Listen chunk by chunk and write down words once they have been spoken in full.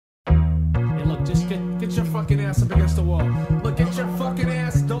look, just get your fucking ass up against the wall. Look, get your fucking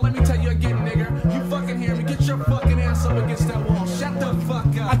ass, don't let me tell you again, nigga. You fucking hear me, get your fucking ass up against that wall. Shut the fuck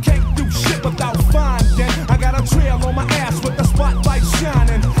up. I can't do shit without finding. I got a trail on my ass with the spotlight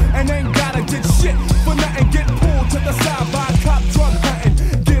shining. And ain't gotta get shit for nothing. Get pulled to the side by a cop drug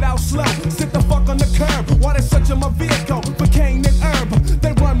hunting. Get out slow, sit the fuck on the curb. While they searching my vehicle for cane and herb.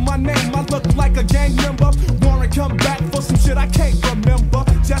 They run my name, I look like a gang member. Warrant come back for some shit I can't remember.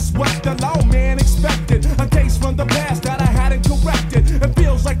 Just what the lawman expected. A case from the past that I hadn't corrected. It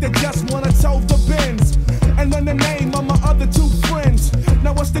feels like they just wanna tow the bins and learn the name of my other two friends.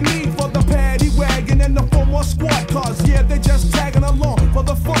 Now what's the need for the paddy wagon and the 4 more squad cars? Yeah, they just tagging along for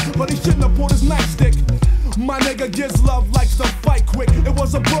the fun, but he shouldn't have pulled his nightstick. My nigga gives love, likes to fight quick. It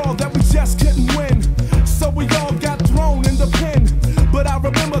was a brawl that we just couldn't win, so we all got thrown in the pen. But I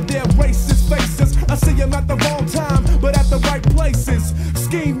remember their racist faces. I see them at the wrong time, but at the right places.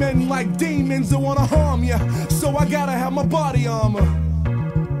 Scheming like demons that wanna harm ya, so I gotta have my body armor.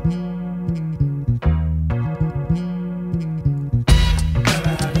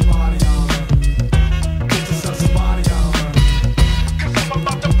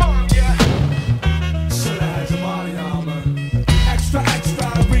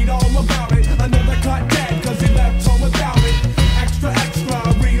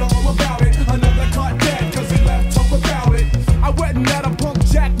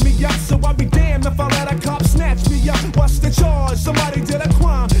 Somebody did a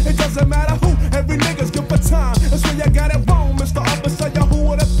crime, it doesn't matter who, every nigga's good for time. That's why you got it wrong, Mr. Officer, yo, who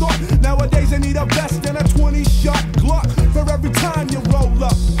would've thought? Nowadays they need a vest and a 20-shot Glock for every time you roll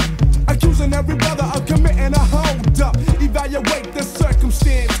up. Accusing every brother of committing a hold-up. Evaluate the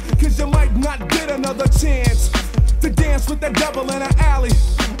circumstance, cause you might not get another chance to dance with the devil in an alley.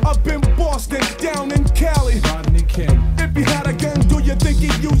 Up in Boston, down in Cali. Rodney King. If he had a gun, do you think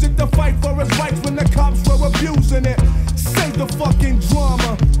he'd use it to fight for his rights when the cops were abusing it? Save the fucking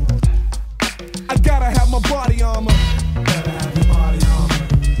drama. I gotta have my body armor. Gotta have your body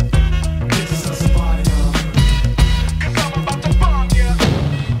armor. Get yourself some body armor. Cause I'm about to bomb ya.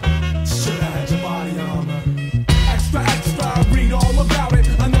 Shoulda had your body armor. Extra, extra, read all about it.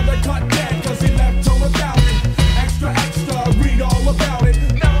 Another cut dead cause he left home without it. Extra, extra, read all about it.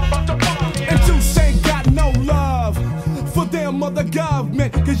 Now I'm about to bomb ya. And Juice ain't got no love for them or the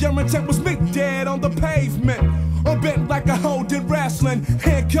government, cause your intent was me dead on the pavement. Or bent like a hoe did wrestling.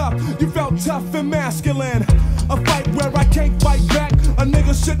 Handcuffed, you felt tough and masculine. A fight where I can't fight back. A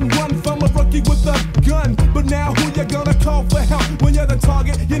nigga shouldn't run from a rookie with a gun. But now who you gonna call for help? When you're the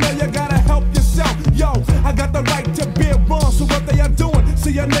target, you know you gotta help yourself. Yo, I got the right to be wrong, so what they are doing?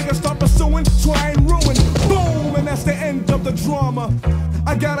 See a nigga start pursuing, try and ruin. Boom, and that's the end of the drama.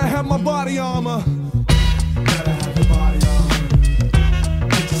 I gotta have my body armor.